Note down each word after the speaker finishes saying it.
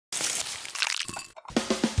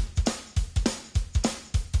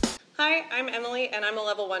Hi, I'm Emily, and I'm a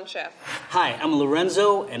level 1 chef. Hi, I'm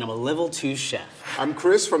Lorenzo, and I'm a level 2 chef. I'm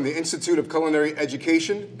Chris from the Institute of Culinary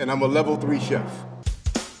Education, and I'm a level 3 chef.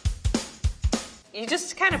 You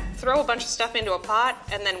just kind of throw a bunch of stuff into a pot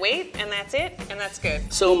and then wait, and that's it, and that's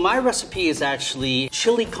good. So my recipe is actually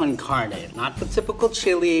chili con carne, not the typical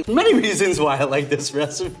chili. Many reasons why I like this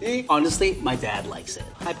recipe. Honestly, my dad likes it.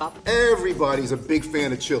 Hi, Pop. Everybody's a big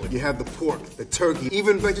fan of chili. You have the pork, the turkey,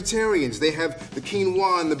 even vegetarians. They have the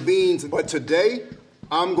quinoa and the beans. But today,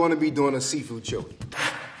 I'm going to be doing a seafood chili.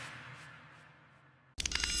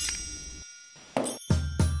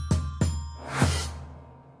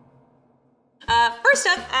 First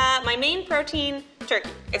up, my main protein, turkey.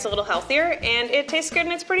 It's a little healthier, and it tastes good,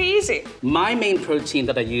 and it's pretty easy. My main protein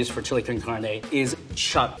that I use for chili con carne is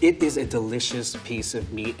chuck. It is a delicious piece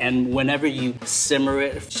of meat, and whenever you simmer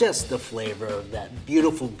it, just the flavor of that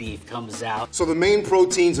beautiful beef comes out. So the main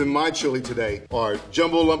proteins in my chili today are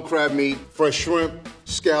jumbo lump crab meat, fresh shrimp,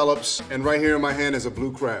 scallops, and right here in my hand is a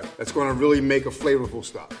blue crab. That's going to really make a flavorful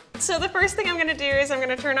stock. So the first thing I'm gonna do is I'm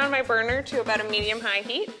gonna turn on my burner to about a medium-high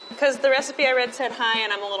heat, because the recipe I read said high,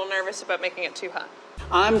 and I'm a little nervous about making it too hot.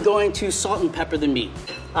 I'm going to salt and pepper the meat.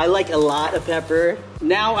 I like a lot of pepper.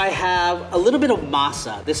 Now I have a little bit of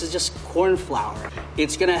masa. This is just corn flour.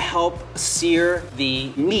 It's gonna help sear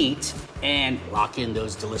the meat and lock in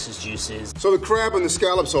those delicious juices. So the crab and the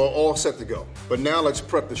scallops are all set to go. But now let's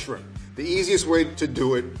prep the shrimp. The easiest way to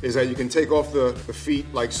do it is that you can take off the feet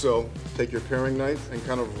like so. Take your paring knife and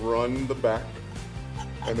kind of run the back.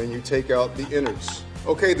 And then you take out the innards.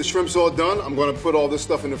 Okay, the shrimp's all done. I'm gonna put all this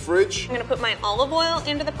stuff in the fridge. I'm gonna put my olive oil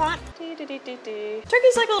into the pot.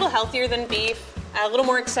 Turkey's like a little healthier than beef, a little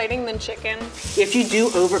more exciting than chicken. If you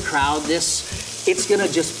do overcrowd this, it's gonna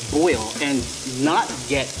just boil and not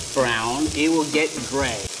get brown. It will get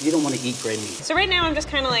gray. You don't wanna eat gray meat. So right now I'm just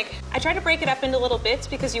kind of like, I try to break it up into little bits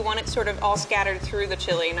because you want it sort of all scattered through the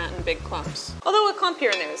chili, not in big clumps. Although a clump here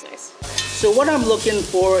and there is nice. So what I'm looking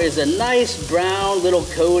for is a nice brown little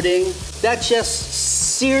coating that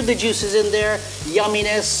just seared the juices in there,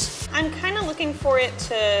 yumminess. I'm kind of looking for it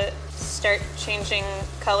to start changing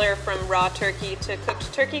color from raw turkey to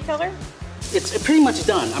cooked turkey color. It's pretty much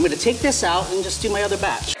done. I'm gonna take this out and just do my other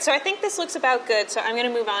batch. So I think this looks about good, so I'm gonna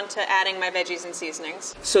move on to adding my veggies and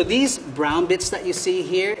seasonings. So these brown bits that you see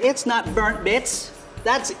here, it's not burnt bits.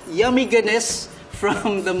 That's yummy goodness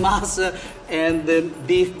from the masa and the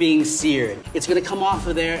beef being seared. It's gonna come off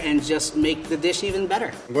of there and just make the dish even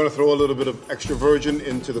better. I'm gonna throw a little bit of extra virgin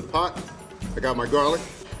into the pot. I got my garlic.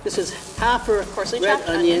 This is half a coarsely red chopped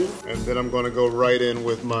onion. And then I'm gonna go right in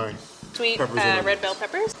with my sweet peppers red bell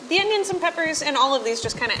peppers. The onions and peppers and all of these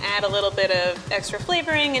just kind of add a little bit of extra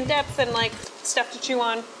flavoring and depth and like stuff to chew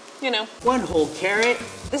on, you know. One whole carrot.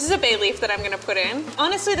 This is a bay leaf that I'm gonna put in.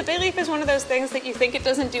 Honestly, the bay leaf is one of those things that you think it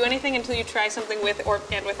doesn't do anything until you try something with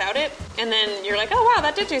and without it. And then you're like, oh wow,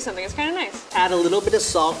 that did do something. It's kind of nice. Add a little bit of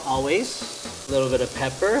salt always. A little bit of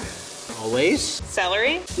pepper always.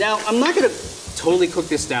 Celery. Now, I'm not gonna totally cook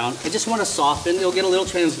this down. I just want to soften. It'll get a little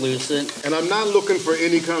translucent. And I'm not looking for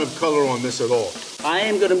any kind of color on this at all. I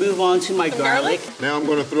am going to move on to my garlic. Now I'm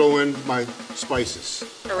going to throw in my spices.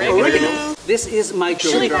 Oregano. This is my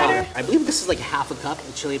chili powder. powder. I believe this is like half a cup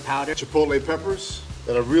of chili powder. Chipotle peppers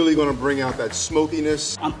that are really going to bring out that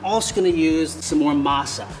smokiness. I'm also going to use some more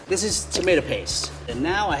masa. This is tomato paste. And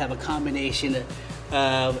now I have a combination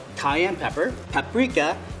of cayenne pepper,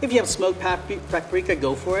 paprika. If you have smoked paprika,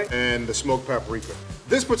 go for it. And the smoked paprika.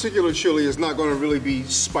 This particular chili is not going to really be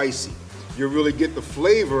spicy. You really get the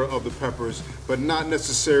flavor of the peppers, but not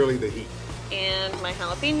necessarily the heat. And my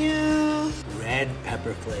jalapeno. Red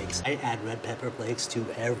pepper flakes. I add red pepper flakes to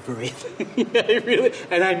everything.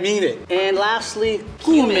 And I mean it. And lastly,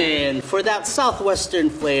 cumin for that southwestern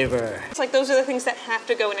flavor. It's like those are the things that have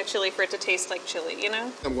to go in a chili for it to taste like chili, you know?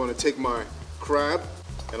 I'm going to take my crab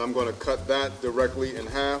and I'm going to cut that directly in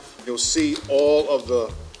half. You'll see all of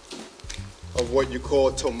what you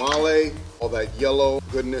call tomale, all that yellow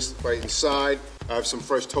goodness right inside. I have some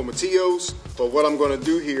fresh tomatillos, but what I'm going to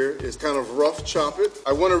do here is kind of rough chop it.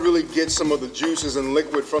 I want to really get some of the juices and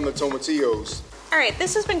liquid from the tomatillos. All right,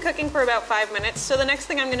 this has been cooking for about 5 minutes, so the next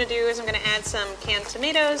thing I'm gonna do is I'm gonna add some canned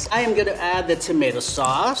tomatoes. I am gonna add the tomato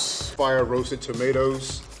sauce. Fire roasted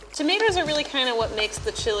tomatoes. Tomatoes are really kind of what makes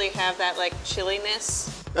the chili have that like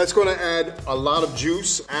chilliness. That's going to add a lot of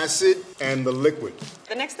juice, acid, and the liquid.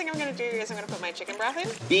 The next thing I'm gonna do is I'm gonna put my chicken broth in.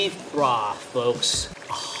 Beef broth, folks.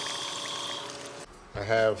 I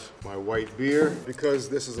have my white beer. Because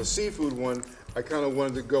this is a seafood one, I kind of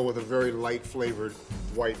wanted to go with a very light flavored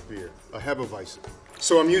white beer, a Hefeweizen.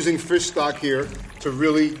 So I'm using fish stock here to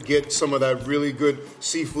really get some of that really good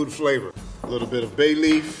seafood flavor. A little bit of bay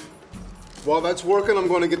leaf, While that's working, I'm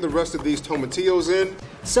going to get the rest of these tomatillos in.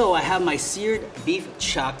 So I have my seared beef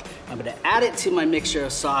chuck. I'm gonna add it to my mixture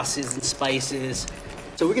of sauces and spices.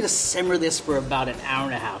 So we're gonna simmer this for about an hour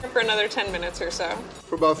and a half. For another 10 minutes or so.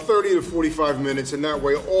 For about 30 to 45 minutes, and that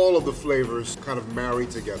way all of the flavors kind of marry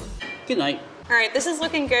together. Good night. All right, this is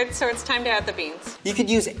looking good, so it's time to add the beans. You could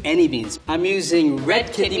use any beans. I'm using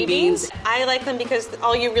red kidney beans. I like them because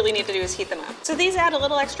all you really need to do is heat them up. So these add a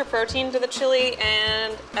little extra protein to the chili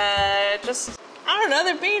and I don't know,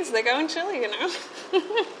 they're beans. They go in chili, you know?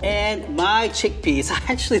 And my chickpeas.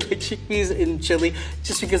 I actually like chickpeas in chili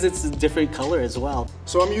just because it's a different color as well.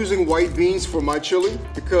 So I'm using white beans for my chili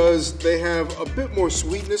because they have a bit more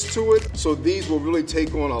sweetness to it. So these will really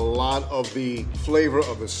take on a lot of the flavor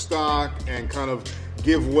of the stock and kind of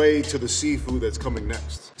give way to the seafood that's coming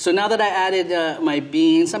next. So now that I added my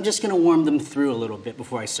beans, I'm just gonna warm them through a little bit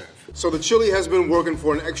before I serve. So the chili has been working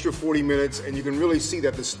for an extra 40 minutes, and you can really see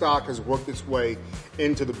that the stock has worked its way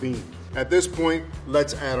into the bean. At this point,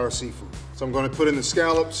 let's add our seafood. So I'm gonna put in the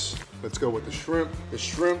scallops. Let's go with the shrimp. The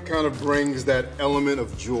shrimp kind of brings that element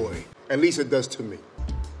of joy. At least it does to me.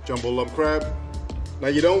 Jumbo lump crab. Now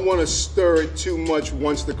you don't want to stir it too much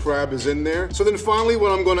once the crab is in there. So then finally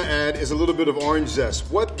what I'm going to add is a little bit of orange zest.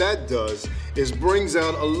 What that does is brings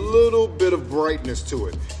out a little bit of brightness to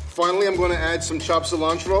it. Finally, I'm going to add some chopped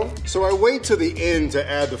cilantro. So I wait to the end to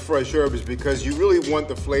add the fresh herbs because you really want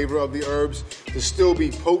the flavor of the herbs to still be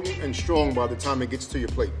potent and strong by the time it gets to your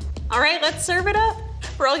plate. All right, let's serve it up.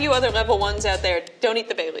 For all you other level ones out there, don't eat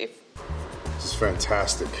the bay leaf. This is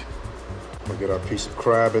fantastic. We'll get our piece of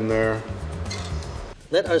crab in there.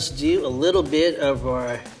 Let us do a little bit of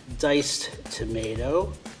our diced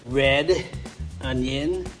tomato, red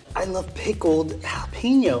onion. I love pickled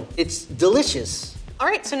jalapeno. It's delicious. All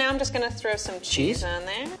right, so now I'm just gonna throw some cheese on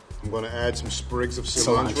there. I'm going to add some sprigs of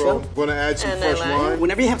cilantro. I'm going to add some fresh lime.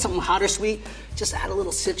 Whenever you have something hot or sweet, just add a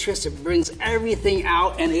little citrus. It brings everything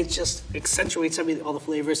out, and it just accentuates all the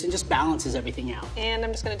flavors and just balances everything out. And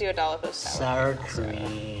I'm just going to do a dollop of sour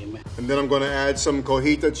cream. And then I'm going to add some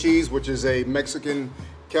cojita cheese, which is a Mexican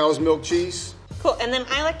cow's milk cheese. Cool, and then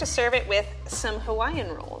I like to serve it with some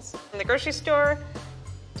Hawaiian rolls. In the grocery store,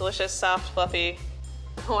 delicious, soft, fluffy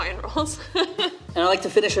Hawaiian rolls. And I like to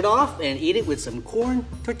finish it off and eat it with some corn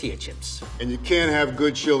tortilla chips. And you can't have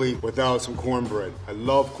good chili without some cornbread. I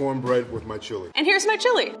love cornbread with my chili. And here's my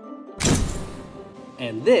chili.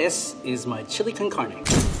 And this is my chili con carne.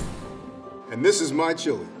 And this is my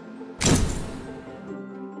chili.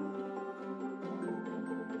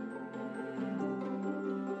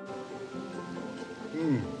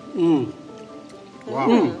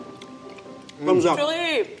 Wow. Thumbs up.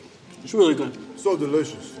 Chili. It's really good. So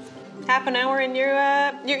delicious. Half an hour and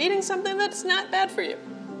you're eating something that's not bad for you.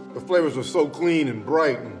 The flavors are so clean and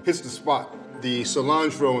bright and hits the spot. The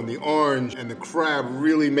cilantro and the orange and the crab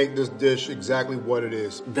really make this dish exactly what it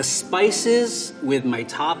is. The spices with my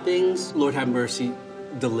toppings, Lord have mercy,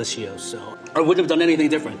 delicioso. I wouldn't have done anything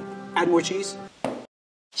different. Add more cheese.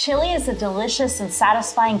 Chili is a delicious and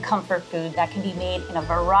satisfying comfort food that can be made in a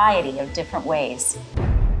variety of different ways.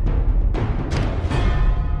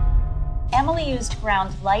 Emily used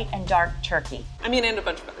ground light and dark turkey. I mean, and a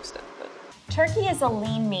bunch of other stuff. But Turkey is a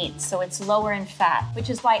lean meat, so it's lower in fat, which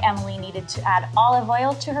is why Emily needed to add olive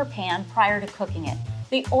oil to her pan prior to cooking it.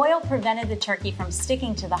 The oil prevented the turkey from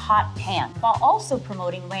sticking to the hot pan, while also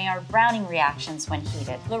promoting Maillard browning reactions when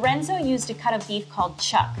heated. Lorenzo used a cut of beef called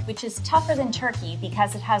chuck, which is tougher than turkey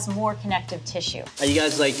because it has more connective tissue. Are you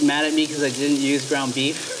guys like mad at me because I didn't use ground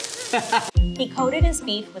beef? He coated his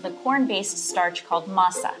beef with a corn-based starch called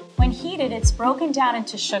masa. When heated, it's broken down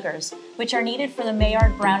into sugars, which are needed for the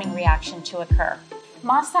Maillard browning reaction to occur.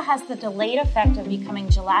 Masa has the delayed effect of becoming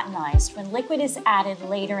gelatinized when liquid is added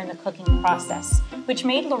later in the cooking process, which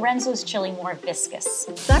made Lorenzo's chili more viscous.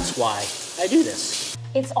 That's why I do this.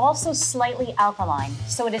 It's also slightly alkaline,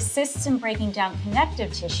 so it assists in breaking down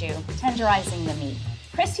connective tissue, tenderizing the meat.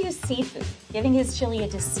 Chris used seafood, giving his chili a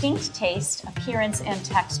distinct taste, appearance, and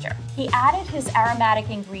texture. He added his aromatic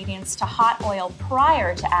ingredients to hot oil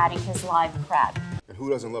prior to adding his live crab. And who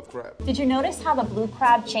doesn't love crab? Did you notice how the blue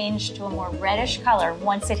crab changed to a more reddish color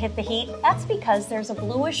once it hit the heat? That's because there's a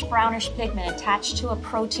bluish-brownish pigment attached to a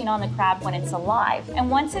protein on the crab when it's alive.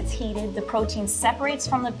 And once it's heated, the protein separates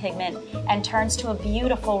from the pigment and turns to a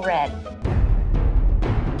beautiful red.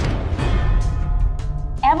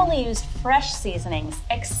 Emily used fresh seasonings,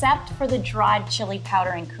 except for the dried chili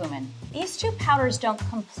powder and cumin. These two powders don't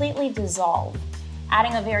completely dissolve.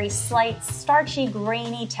 adding a very slight, starchy,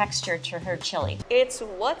 grainy texture to her chili. It's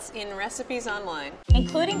what's in recipes online.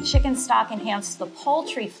 Including chicken stock enhanced the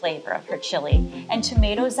poultry flavor of her chili, and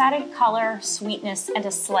tomatoes added color, sweetness, and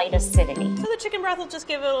a slight acidity. So the chicken broth will just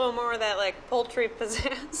give it a little more of that like poultry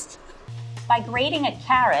pizzazz. By grating a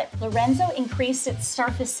carrot, Lorenzo increased its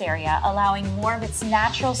surface area, allowing more of its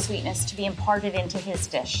natural sweetness to be imparted into his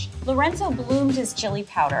dish. Lorenzo bloomed his chili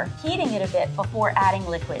powder, heating it a bit before adding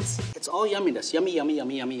liquids. It's all yumminess. Yummy, yummy,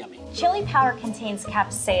 yummy, yummy, yummy. Chili powder contains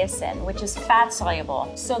capsaicin, which is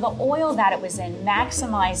fat-soluble, so the oil that it was in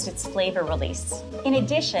maximized its flavor release. In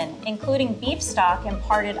addition, including beef stock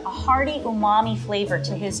imparted a hearty umami flavor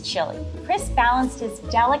to his chili. Chris balanced his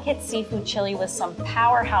delicate seafood chili with some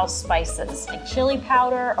powerhouse spices, like chili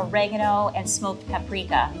powder, oregano, and smoked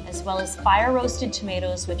paprika, as well as fire-roasted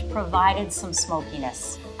tomatoes, which provided some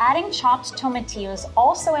smokiness. Adding chopped tomatillos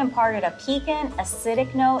also imparted a piquant,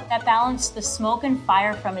 acidic note that balanced the smoke and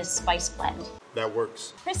fire from his spice blend. That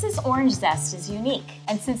works. Chris's orange zest is unique,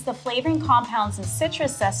 and since the flavoring compounds in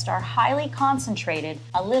citrus zest are highly concentrated,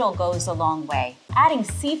 a little goes a long way. Adding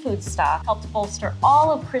seafood stock helped bolster all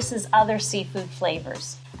of Chris's other seafood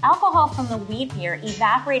flavors. Alcohol from the wheat beer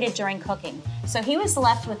evaporated during cooking, so he was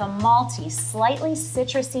left with a malty, slightly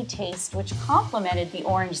citrusy taste which complemented the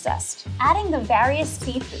orange zest. Adding the various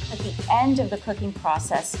seafood at the end of the cooking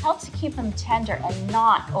process helped to keep them tender and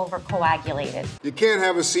not overcoagulated. You can't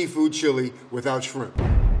have a seafood chili without shrimp.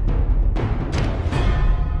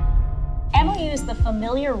 Emily used the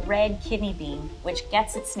familiar red kidney bean, which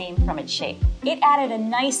gets its name from its shape. It added a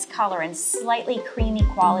nice color and slightly creamy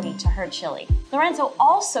quality to her chili. Lorenzo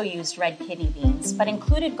also used red kidney beans, but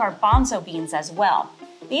included garbanzo beans as well.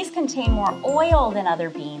 These contain more oil than other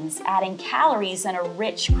beans, adding calories and a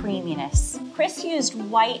rich creaminess. Chris used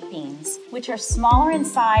white beans, which are smaller in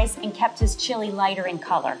size and kept his chili lighter in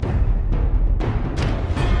color.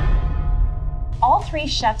 All three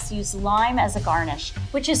chefs use lime as a garnish,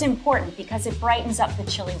 which is important because it brightens up the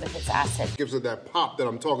chili with its acid. Gives it that pop that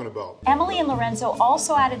I'm talking about. Emily and Lorenzo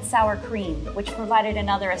also added sour cream, which provided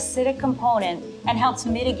another acidic component and helped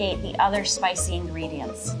mitigate the other spicy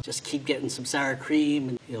ingredients. Just keep getting some sour cream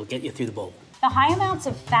and it'll get you through the bowl. The high amounts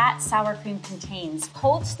of fat sour cream contains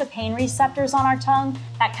coats the pain receptors on our tongue,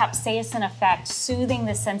 that capsaicin effect soothing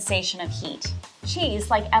the sensation of heat. Cheese,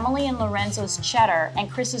 like Emily and Lorenzo's cheddar and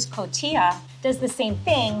Chris's cotija, does the same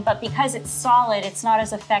thing, but because it's solid, it's not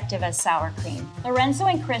as effective as sour cream. Lorenzo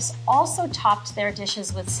and Chris also topped their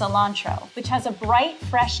dishes with cilantro, which has a bright,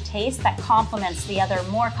 fresh taste that complements the other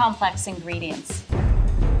more complex ingredients.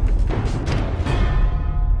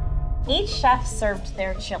 Each chef served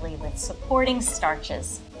their chili with supporting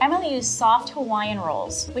starches. Emily used soft Hawaiian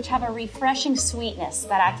rolls, which have a refreshing sweetness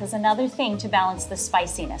that act as another thing to balance the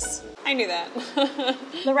spiciness. I knew that.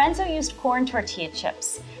 Lorenzo used corn tortilla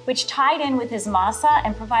chips, which tied in with his masa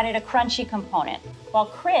and provided a crunchy component, while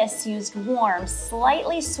Chris used warm,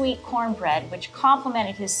 slightly sweet cornbread, which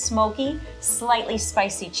complemented his smoky, slightly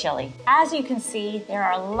spicy chili. As you can see, there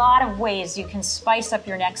are a lot of ways you can spice up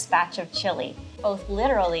your next batch of chili, both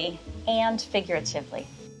literally and figuratively.